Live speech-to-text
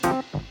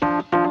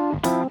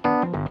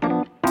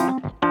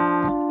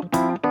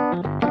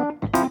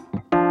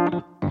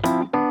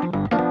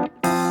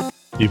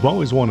You've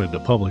always wanted to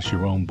publish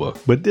your own book,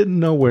 but didn't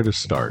know where to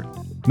start.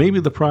 Maybe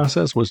the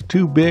process was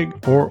too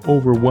big or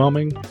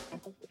overwhelming.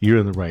 You're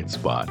in the right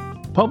spot.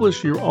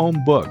 Publish your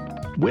own book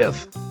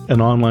with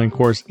an online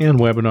course and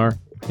webinar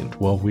in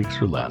 12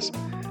 weeks or less.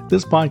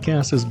 This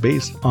podcast is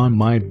based on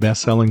my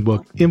best-selling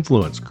book,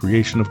 Influence: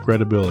 Creation of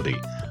Credibility.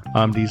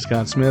 I'm D.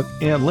 Scott Smith,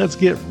 and let's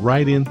get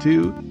right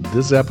into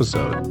this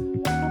episode.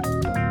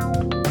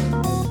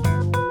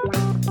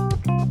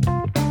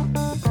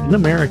 In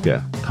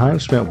America, time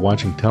spent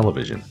watching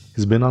television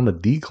has been on the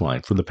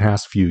decline for the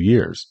past few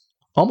years.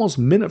 Almost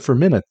minute for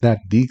minute, that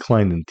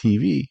decline in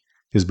TV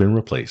has been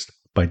replaced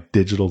by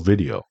digital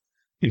video.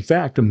 In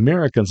fact,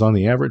 Americans on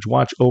the average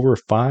watch over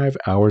 5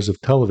 hours of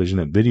television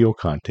and video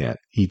content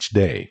each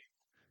day.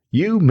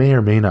 You may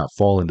or may not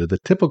fall into the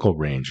typical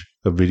range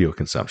of video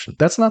consumption.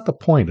 That's not the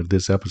point of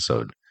this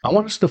episode. I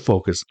want us to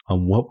focus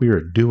on what we are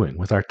doing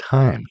with our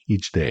time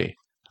each day.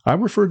 I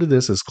refer to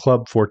this as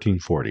Club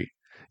 1440.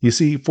 You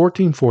see,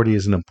 1440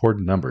 is an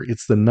important number.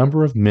 It's the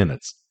number of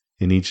minutes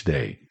in each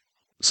day.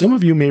 Some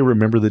of you may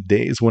remember the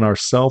days when our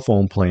cell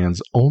phone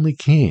plans only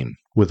came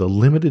with a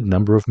limited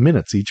number of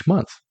minutes each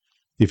month.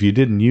 If you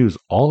didn't use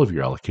all of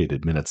your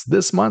allocated minutes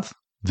this month,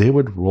 they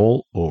would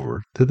roll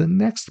over to the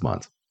next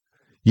month.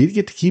 You'd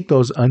get to keep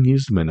those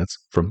unused minutes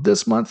from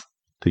this month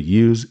to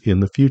use in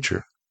the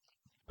future.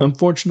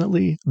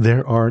 Unfortunately,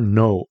 there are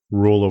no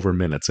rollover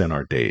minutes in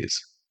our days.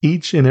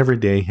 Each and every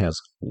day has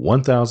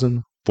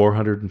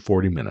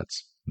 1,440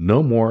 minutes.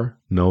 No more,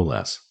 no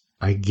less.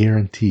 I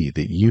guarantee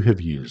that you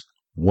have used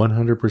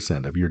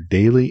 100% of your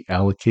daily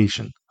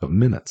allocation of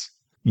minutes.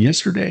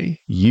 Yesterday,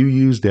 you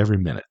used every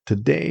minute.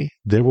 Today,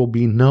 there will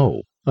be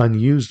no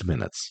unused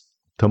minutes.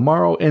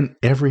 Tomorrow and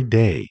every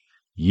day,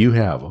 you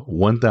have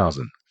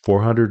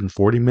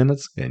 1,440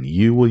 minutes, and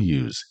you will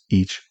use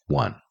each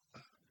one.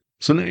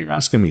 So now you're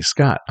asking me,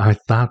 Scott, I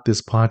thought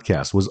this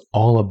podcast was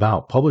all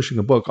about publishing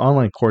a book,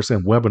 online course,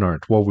 and webinar in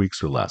 12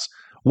 weeks or less.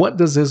 What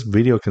does this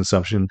video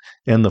consumption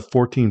and the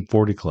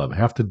 1440 Club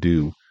have to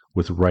do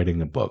with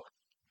writing a book?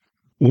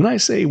 When I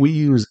say we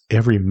use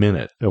every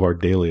minute of our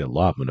daily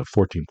allotment of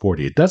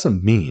 1440, it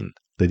doesn't mean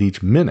that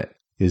each minute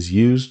is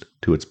used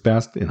to its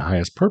best and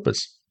highest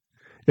purpose.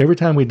 Every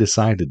time we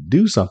decide to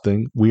do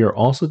something, we are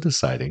also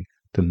deciding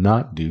to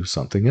not do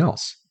something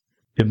else.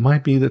 It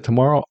might be that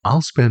tomorrow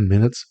I'll spend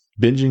minutes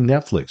binging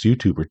Netflix,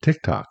 YouTube, or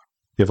TikTok.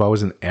 If I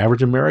was an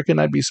average American,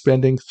 I'd be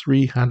spending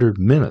 300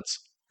 minutes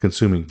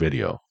consuming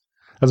video.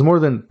 That's more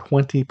than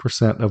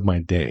 20% of my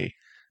day.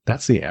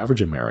 That's the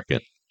average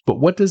American.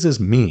 But what does this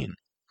mean?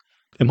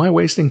 Am I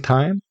wasting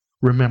time?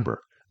 Remember,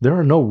 there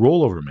are no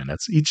rollover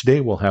minutes. Each day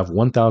will have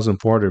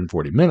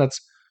 1,440 minutes,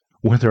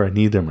 whether I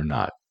need them or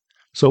not.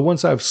 So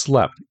once I've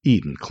slept,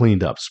 eaten,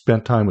 cleaned up,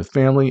 spent time with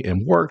family,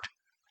 and worked,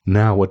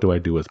 now what do I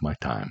do with my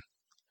time?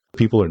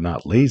 People are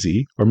not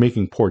lazy or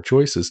making poor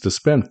choices to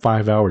spend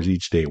 5 hours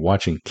each day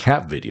watching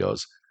cat videos.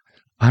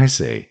 I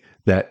say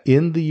that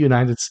in the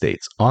United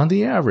States, on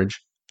the average,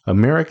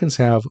 Americans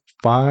have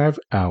 5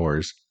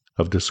 hours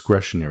of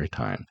discretionary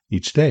time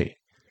each day.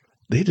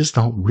 They just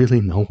don't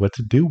really know what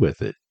to do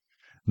with it.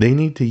 They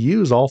need to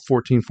use all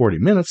 1440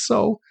 minutes,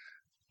 so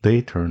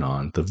they turn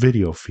on the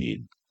video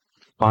feed.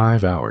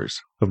 5 hours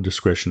of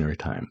discretionary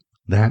time.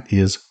 That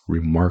is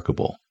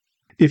remarkable.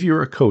 If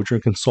you're a coach or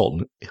a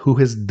consultant who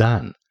has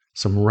done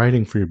some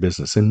writing for your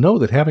business and know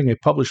that having a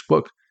published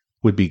book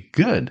would be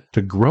good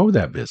to grow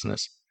that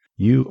business,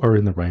 you are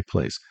in the right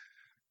place.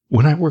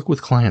 When I work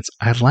with clients,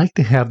 I'd like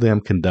to have them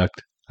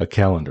conduct a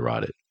calendar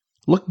audit.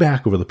 Look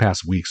back over the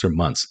past weeks or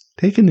months.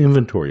 Take an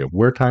inventory of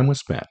where time was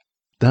spent.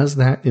 Does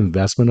that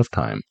investment of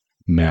time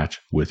match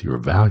with your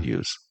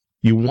values?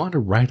 You want to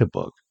write a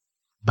book,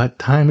 but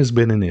time has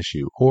been an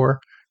issue, or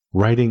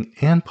writing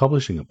and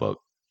publishing a book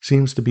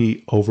seems to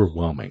be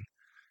overwhelming.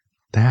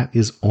 That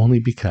is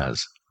only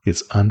because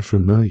it's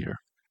unfamiliar.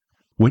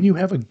 When you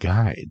have a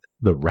guide,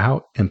 the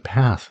route and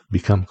path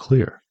become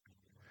clear.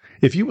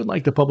 If you would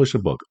like to publish a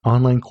book,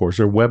 online course,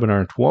 or webinar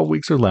in 12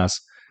 weeks or less,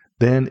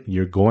 then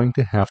you're going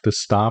to have to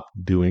stop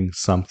doing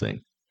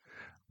something.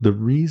 The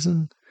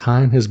reason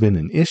time has been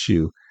an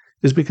issue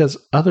is because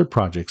other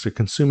projects are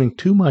consuming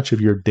too much of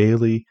your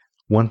daily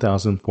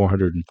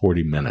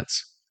 1,440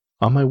 minutes.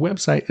 On my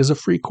website is a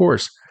free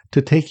course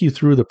to take you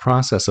through the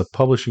process of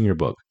publishing your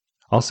book.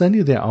 I'll send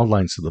you the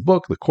outlines to the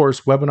book, the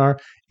course, webinar.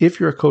 If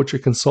you're a coach or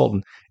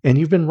consultant and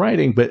you've been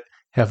writing but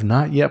have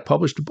not yet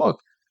published a book,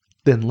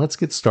 then let's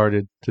get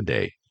started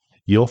today.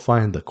 You'll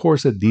find the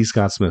course at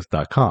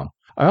dscottsmith.com.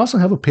 I also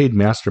have a paid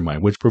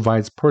mastermind which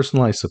provides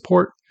personalized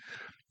support,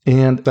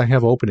 and I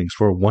have openings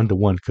for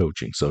one-to-one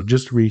coaching, so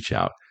just reach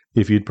out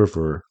if you'd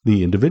prefer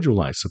the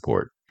individualized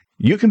support.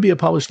 You can be a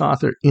published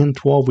author in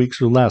 12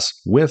 weeks or less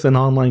with an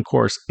online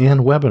course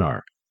and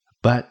webinar,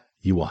 but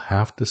you will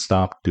have to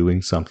stop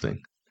doing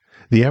something.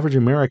 The average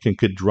American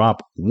could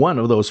drop one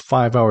of those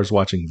 5 hours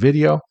watching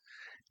video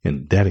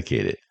and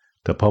dedicate it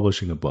to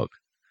publishing a book.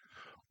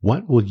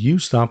 What will you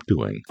stop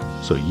doing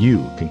so you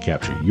can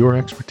capture your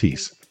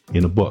expertise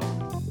in a book?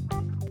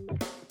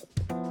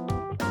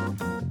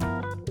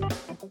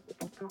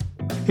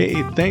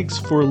 Hey, thanks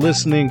for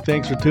listening.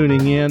 Thanks for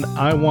tuning in.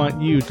 I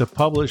want you to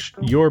publish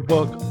your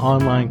book,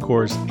 online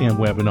course, and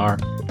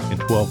webinar in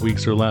 12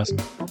 weeks or less.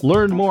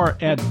 Learn more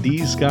at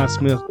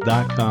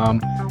dscottsmith.com.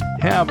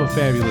 Have a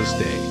fabulous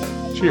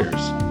day.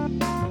 Cheers.